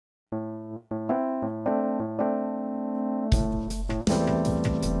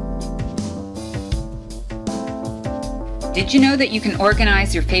Did you know that you can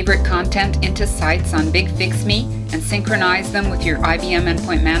organize your favorite content into sites on BigFixMe and synchronize them with your IBM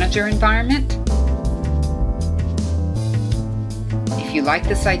Endpoint Manager environment? If you like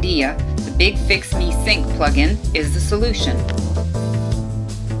this idea, the BigFixMe Sync plugin is the solution.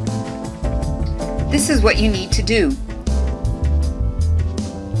 This is what you need to do.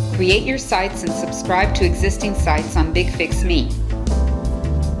 Create your sites and subscribe to existing sites on BigFixMe.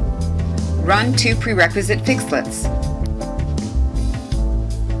 Run 2 prerequisite fixlets.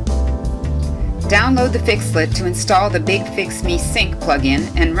 Download the fixlet to install the BigFixMe Sync plugin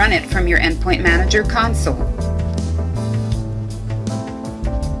and run it from your Endpoint Manager console.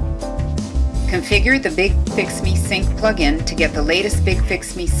 Configure the BigFixMe Sync plugin to get the latest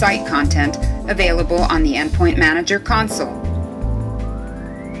BigFixMe site content available on the Endpoint Manager console.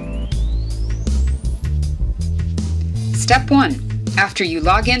 Step 1. After you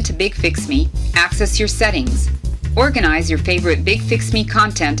log in to BigFixMe, access your settings. Organize your favorite BigFixMe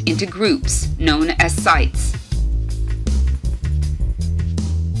content into groups, known as sites.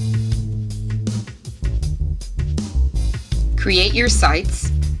 Create your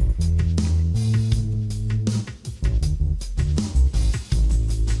sites.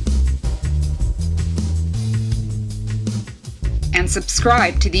 And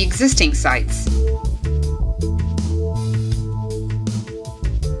subscribe to the existing sites.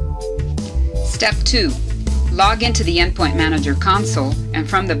 Step 2. Log into the Endpoint Manager console and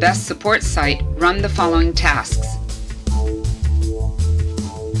from the Best Support site, run the following tasks.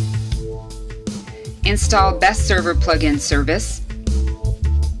 Install Best Server plugin service.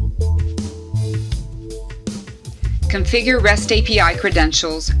 Configure REST API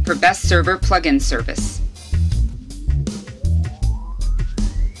credentials for Best Server plugin service.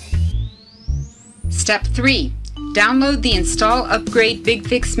 Step 3. Download the Install Upgrade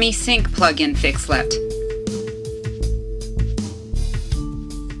BigFixMe Sync plugin fixlet.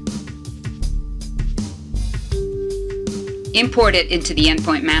 Import it into the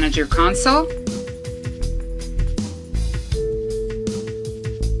Endpoint Manager console.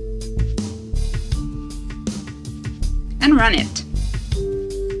 And run it.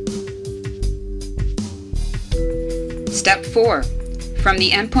 Step 4. From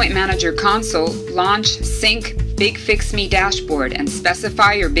the Endpoint Manager console, launch Sync BigFixMe dashboard and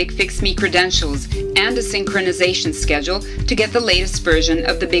specify your BigFixMe credentials and a synchronization schedule to get the latest version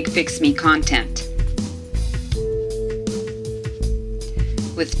of the BigFixMe content.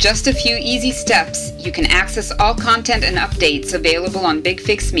 With just a few easy steps, you can access all content and updates available on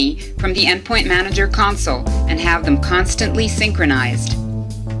BigFixMe from the Endpoint Manager console and have them constantly synchronized.